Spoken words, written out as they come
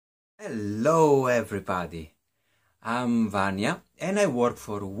Hello everybody, I'm Vanya and I work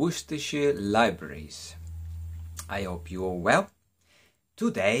for Worcestershire Libraries. I hope you all well.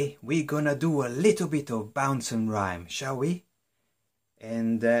 Today we're gonna do a little bit of bounce and rhyme, shall we?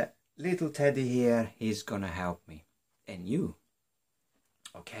 And little Teddy here is gonna help me. And you.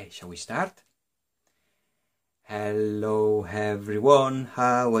 Okay, shall we start? Hello everyone,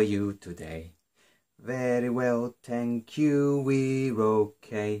 how are you today? Very well, thank you, we're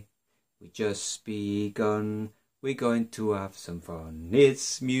okay. We just begun, we're going to have some fun.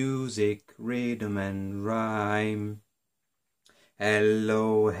 It's music, rhythm and rhyme.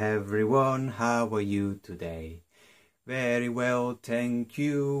 Hello everyone, how are you today? Very well, thank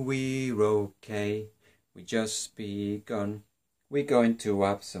you, we're okay. We just begun, we're going to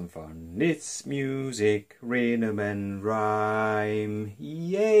have some fun. It's music, rhythm and rhyme.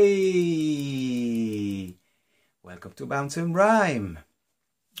 Yay! Welcome to Bounce and Rhyme.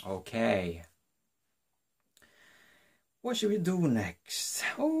 Okay. What should we do next?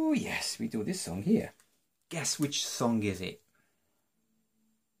 Oh yes, we do this song here. Guess which song is it?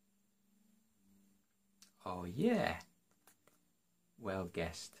 Oh yeah. Well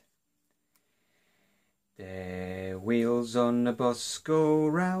guessed. The wheels on the bus go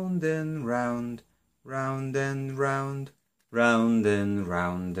round and round, round and round, round and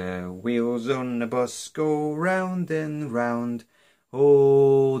round. The wheels on the bus go round and round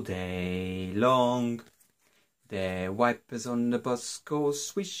all day long. The wipers on the bus go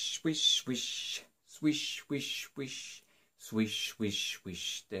swish, swish, swish, swish, swish, swish, swish, swish,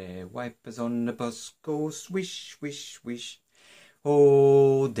 swish. The wipers on the bus go swish, swish, swish,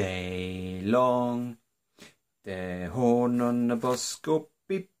 all day long. The horn on the bus go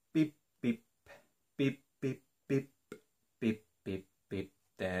beep, beep, beep, beep, beep, beep, beep, beep, beep.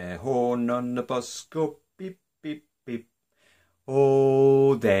 The horn on the bus go beep, beep, beep,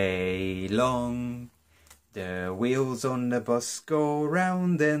 all day long. The wheels on the bus go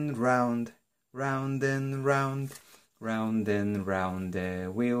round and round, round and round, round and round.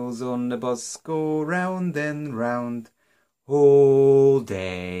 The wheels on the bus go round and round, all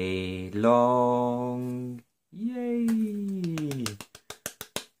day long. Yay!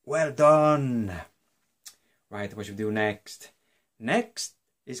 Well done! Right, what should we do next? Next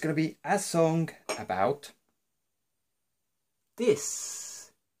is going to be a song about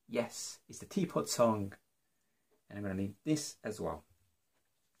this. Yes, it's the teapot song. And I'm going to need this as well.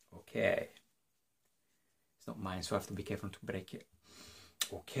 Okay. It's not mine, so I have to be careful not to break it.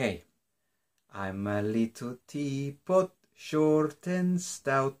 Okay. I'm a little teapot, short and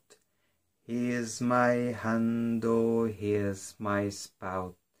stout. Here's my handle, here's my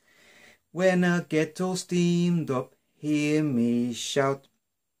spout. When I get all steamed up, hear me shout.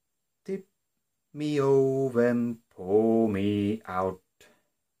 Tip me over and pour me out.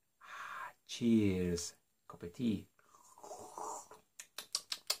 Cheers. Cup of tea.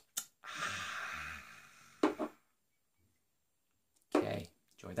 Okay,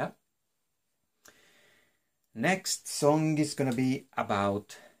 enjoy that. Next song is gonna be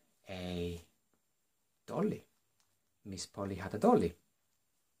about a dolly. Miss Polly had a dolly.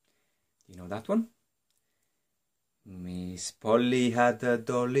 Do you know that one? Miss Polly had a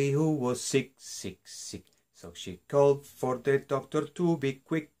dolly who was sick, sick, sick. So she called for the doctor to be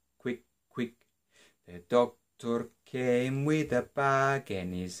quick, quick, quick. The doctor came with a bag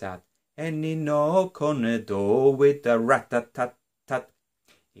in his hat, and he knocked on the door with a rat-tat-tat-tat.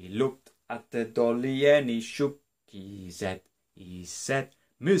 He looked at the dolly and he shook his head. He said,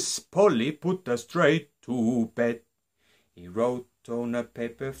 Miss Polly, put her straight to bed. He wrote on a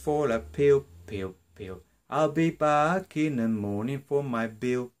paper for a pill, pill, pill. I'll be back in the morning for my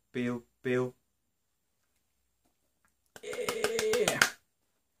bill, bill, bill. Yeah.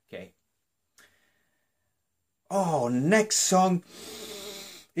 Okay. Oh, next song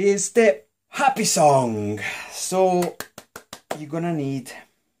is the happy song. So you're gonna need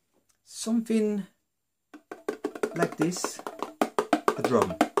something like this. A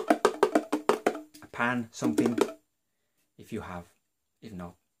drum, a pan, something, if you have. If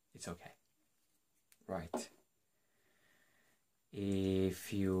not, it's okay. Right.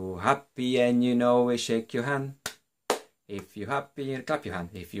 If you're happy and you know it, shake your hand. If you're happy, clap your hand.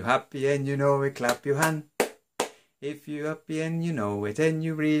 If you're happy and you know it, clap your hand. If you're happy and you know it and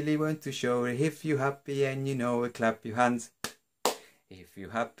you really want to show it. If you're happy and you know it, clap your hands. If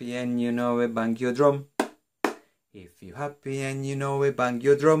you're happy and you know it, bang your drum. If you're happy and you know it, bang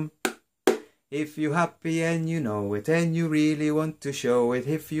your drum. If you're happy and you know it and you really want to show it.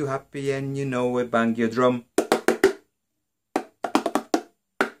 If you're happy and you know it, bang your drum. I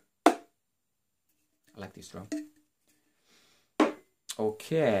like this drum.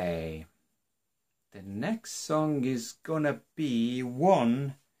 Okay. The next song is gonna be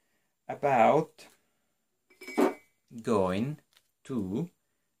one about going to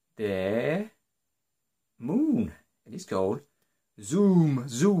the moon. It is called Zoom,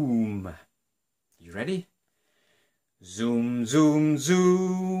 Zoom. You ready? Zoom, zoom,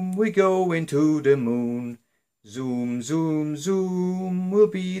 zoom, we go into the moon. Zoom, zoom, zoom, we'll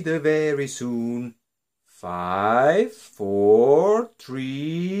be there very soon. 5, 4,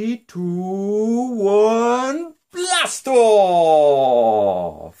 3, 2, 1, blast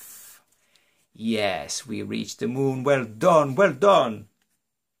off! Yes, we reached the moon. Well done, well done.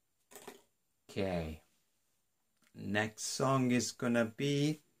 Okay. Next song is gonna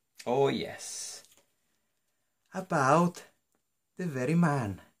be, oh yes, about the very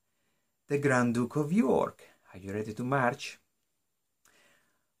man, the Grand Duke of York. Are you ready to march?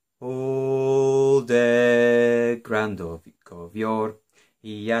 Oh, the Grand Duke of York,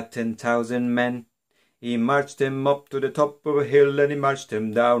 he had 10,000 men. He marched them up to the top of a hill and he marched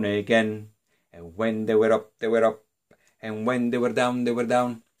them down again. And when they were up, they were up. And when they were down, they were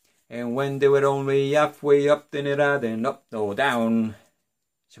down. And when they were only halfway up, then it hadn't up, no down.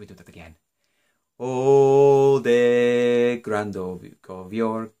 Shall we do that again? Oh, the Grand Duke of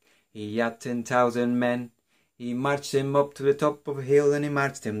York, he had 10,000 men. He marched them up to the top of a hill and he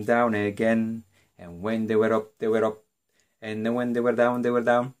marched them down again. And when they were up, they were up. And then when they were down, they were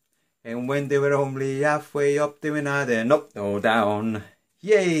down. And when they were only halfway up, they were neither up nor down.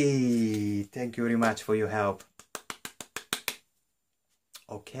 Yay! Thank you very much for your help.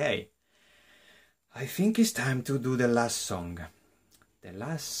 Okay. I think it's time to do the last song. The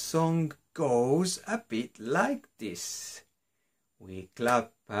last song goes a bit like this. We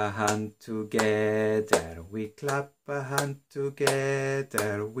clap a hand together, we clap a hand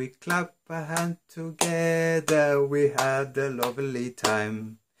together, we clap a hand together, we had a lovely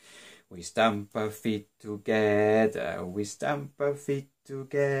time. We stamp our feet together, we stamp our feet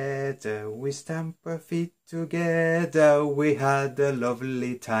together, we stamp our feet together, we had a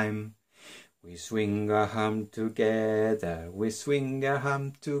lovely time. We swing our ham together, we swing our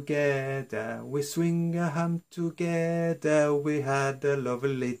ham together, we swing our ham together, we had a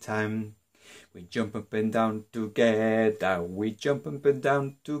lovely time. We jump up and down together, we jump up and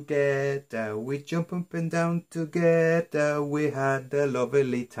down together, we jump up and down together, we had a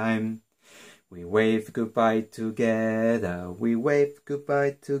lovely time. We wave goodbye together, we wave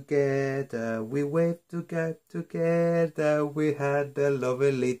goodbye together, we wave together, we had a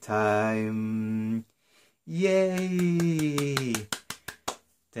lovely time. Yay!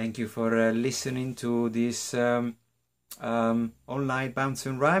 Thank you for listening to this online bounce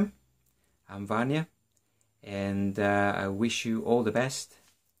and rhyme. I'm Vanya, and I wish you all the best.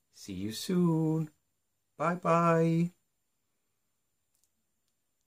 See you soon. Bye bye.